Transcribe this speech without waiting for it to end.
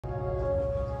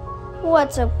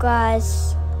What's up,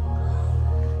 guys?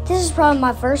 This is probably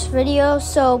my first video,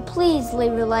 so please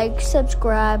leave a like,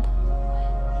 subscribe,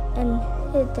 and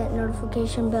hit that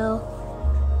notification bell.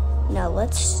 Now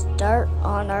let's start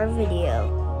on our video.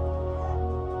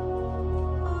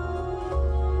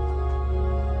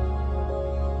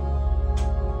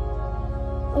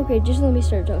 Okay, just let me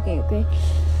start talking, okay?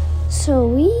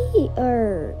 So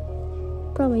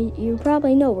you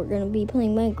probably know we're gonna be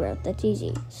playing Minecraft. That's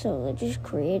easy. So let's just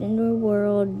create a new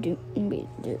world.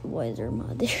 Why is there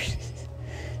mod there?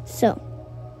 So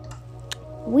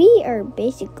we are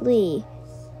basically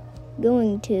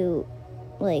going to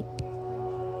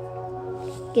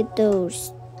get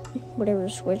those whatever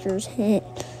switchers. We're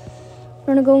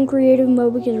gonna go in creative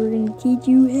mode because we're gonna teach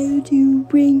you how to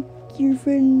bring your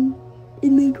friend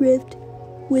in Minecraft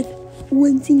with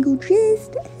one single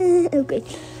chest. Okay.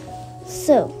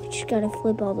 So, we just gotta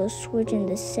flip all those switch in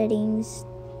the settings.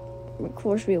 Of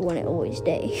course, we want it always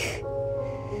day.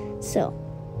 So,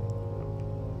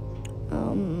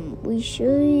 we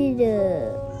should,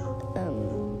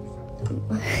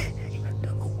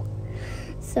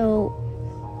 so,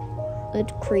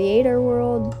 let's create our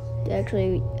world.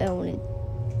 Actually, I want to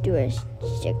do a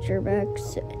texture pack.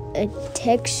 A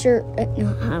texture,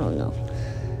 no, I don't know.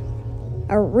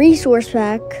 A resource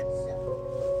pack.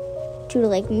 To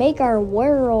make our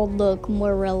world look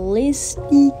more realistic.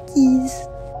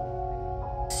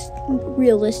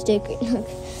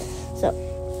 So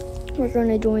we're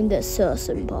gonna join the sus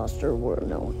imposter world.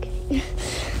 No, I'm kidding.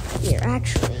 We're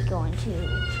actually going to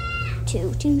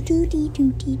tater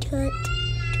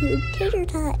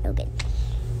tot. Okay,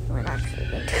 we're actually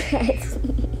going to.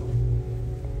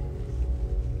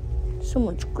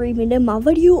 Someone's screaming in my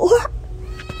video.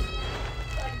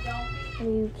 Are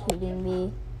you kidding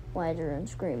me? Why is everyone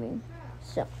screaming?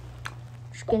 So,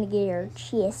 just gonna get our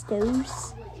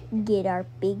chestos, get our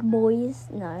big boys.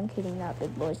 No, I'm kidding, not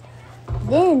big boys.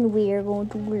 Then we are going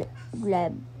to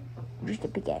grab just a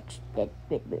pickaxe. That's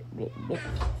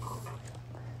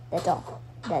all.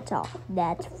 That's all.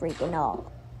 That's freaking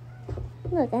all.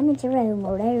 Look, I'm in survival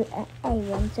mode. I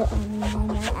run so I'm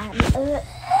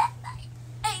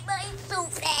so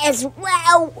fast.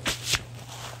 Wow.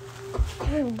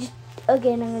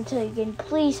 Again, I'm going to tell you again,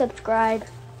 please subscribe,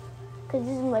 because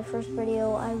this is my first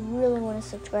video. I really want a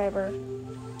subscriber.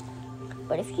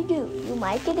 But if you do, you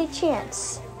might get a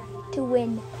chance to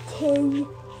win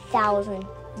 $10,000.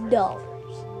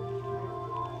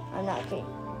 I'm not kidding.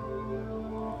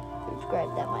 Subscribe,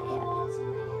 that might happen.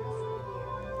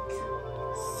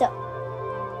 So,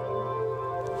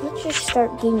 let's just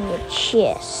start getting a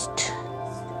chest.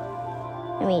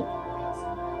 I mean,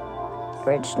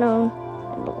 redstone.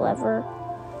 And the lever.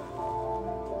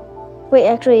 Wait,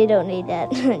 actually, you don't need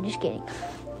that. I'm just kidding.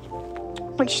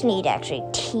 We just need actually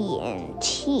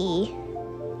TNT.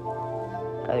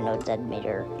 Probably know that made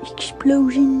our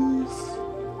explosions.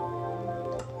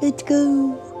 Let's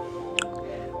go.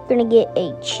 We're gonna get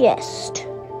a chest.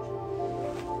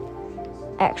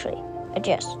 Actually, a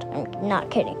chest. I'm not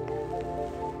kidding.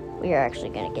 We are actually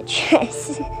gonna get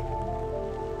chests.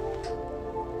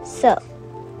 So.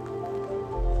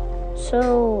 It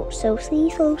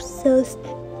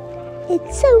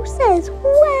so says,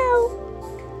 wow.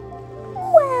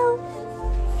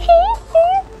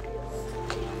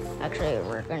 Actually,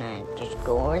 we're gonna just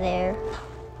go over there.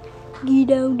 Get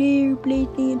down there, place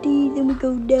TNT, then we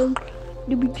go down.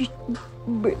 Then we just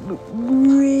break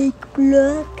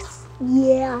blocks.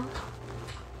 Yeah.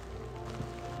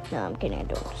 No, I'm kidding, I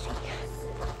don't sing.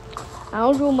 I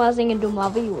don't do my singing to my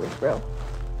viewers, bro.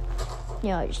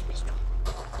 Yeah, I just missed one.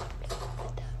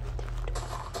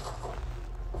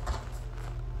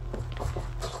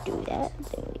 Do that,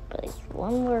 then we place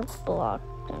one more block,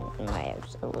 and I have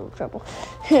a little trouble.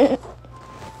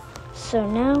 So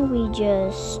now we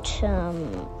just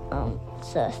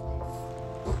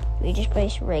we just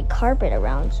place red carpet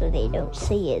around so they don't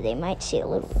see it. They might see a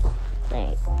little.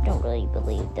 I don't really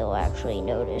believe they'll actually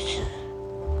notice.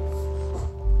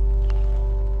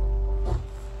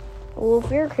 Well,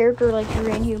 if your character like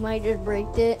Terrain, you might just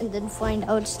break it and then find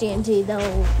out it's TNT.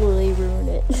 That'll really ruin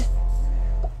it.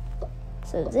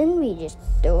 So then we just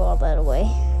throw all that away.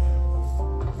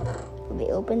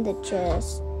 We open the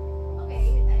chest.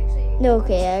 I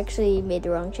actually made the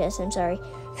wrong chest. I'm sorry.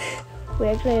 We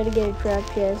actually had to get a crack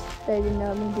chest. I did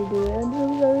not mean to do it. I'm so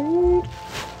sorry.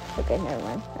 Okay, never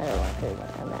mind. I don't want to do it.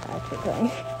 I'm not actually trying.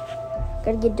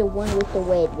 Gotta get the one with the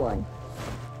red one.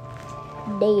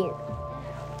 There.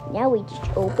 Now we just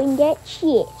open that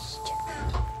chest.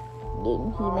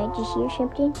 Then he might just hear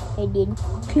something, and then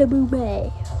kaboom!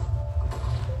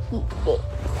 He did.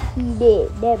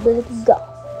 That bullet is gone.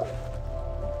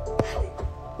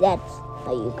 That's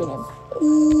how you gonna.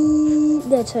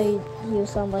 That's how you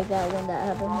sound like that when that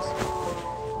happens.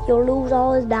 He'll lose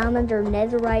all his diamonds or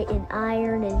netherite and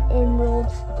iron and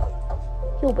emeralds.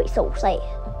 He'll be so sad.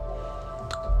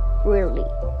 Really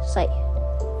sad.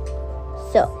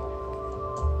 So,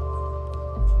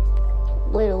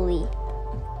 literally,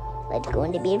 let's go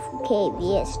into beautiful cave.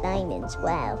 Yes, diamonds.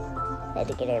 Wow.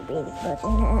 Let's get our beauty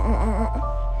potion.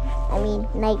 I mean,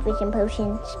 night vision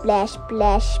potion. Splash,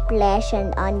 splash, splash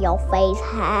on your face.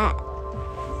 Ha.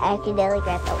 I accidentally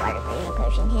grabbed the water breathing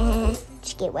potion.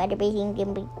 Just get water breathing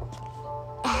and be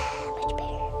much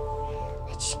better.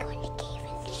 Let's just go in the cave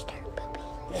and start pooping.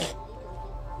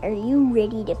 Are you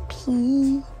ready to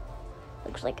pee?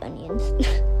 Looks like onions.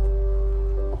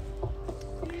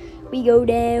 We go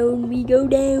down, we go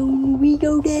down, we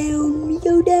go down, we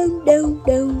go down, down,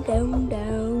 down, down,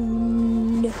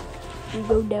 down. We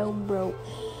go down, bro.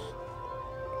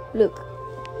 Look.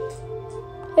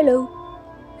 Hello.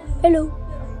 Hello.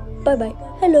 Bye-bye.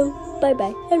 Hello.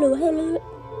 Bye-bye. Hello. Hello.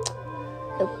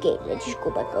 Okay, let's just go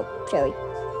back up. Sorry.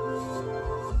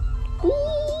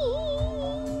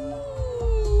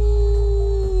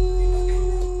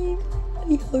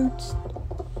 It hurts.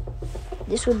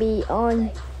 This will be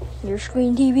on your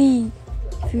screen TV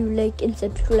if you like and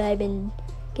subscribe and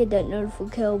get that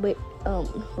notification bell,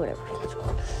 whatever that's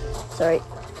called. Sorry,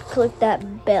 click that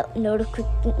bell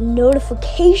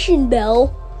notification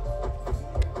bell.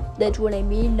 That's what I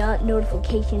mean, not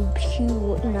notification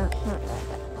not that.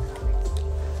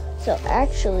 So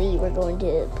actually, we're going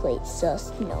to play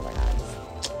sus. No, we're not.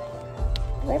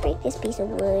 If I break this piece of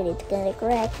wood, it's gonna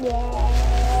crack. Yeah.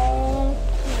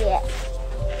 Yeah.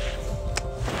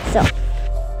 So,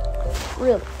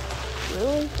 really,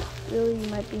 you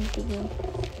might be thinking,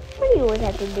 why do you always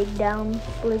have to dig down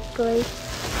this place?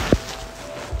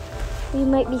 You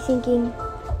might be thinking,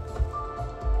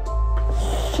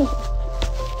 so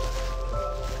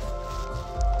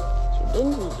then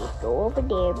we just go over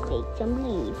there, break some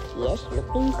leaves. Yes,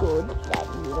 looking good. That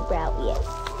unibrow, yes.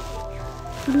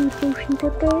 Blue potions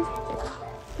up there.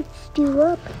 It's still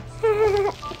up.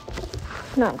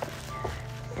 No.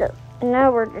 So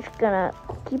now we're just gonna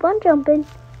keep on jumping,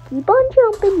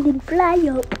 then fly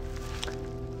up.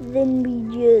 Then we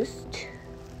just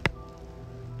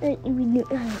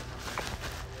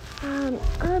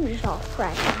I'm just all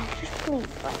fried. Just please,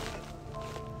 like,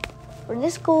 for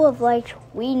this goal of likes,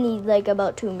 we need like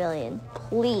about 2 million.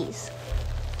 Please,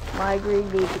 my dream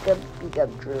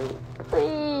become true.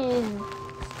 Please.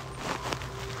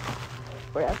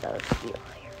 What else I would steal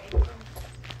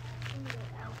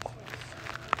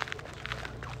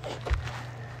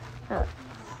here?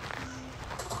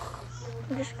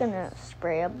 I'm just gonna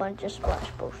spray a bunch of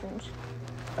splash potions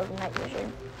of night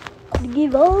vision to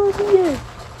give all of you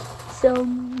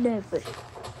some night vision.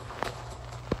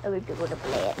 And we're gonna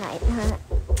play at night, huh?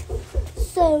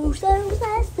 So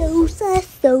sus.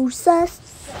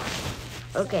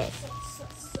 Okay.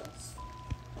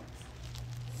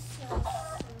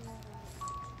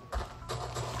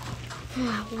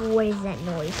 What is that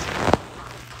noise?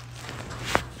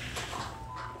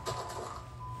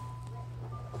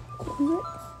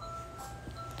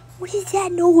 What is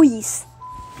that noise?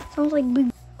 Sounds like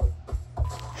big.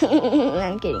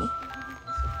 I'm kidding.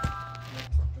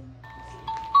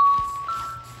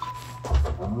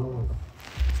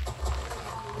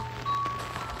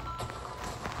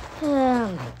 Oh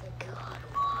my god,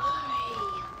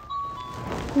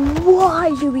 why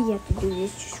do we have to do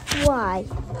this? Just why?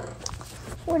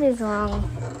 What is wrong?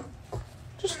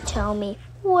 Just tell me,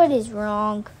 what is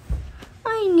wrong?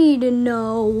 I need to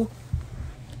know.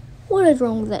 What is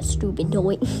wrong with that stupid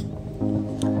toy?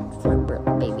 My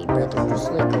baby brother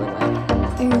just like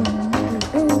going like,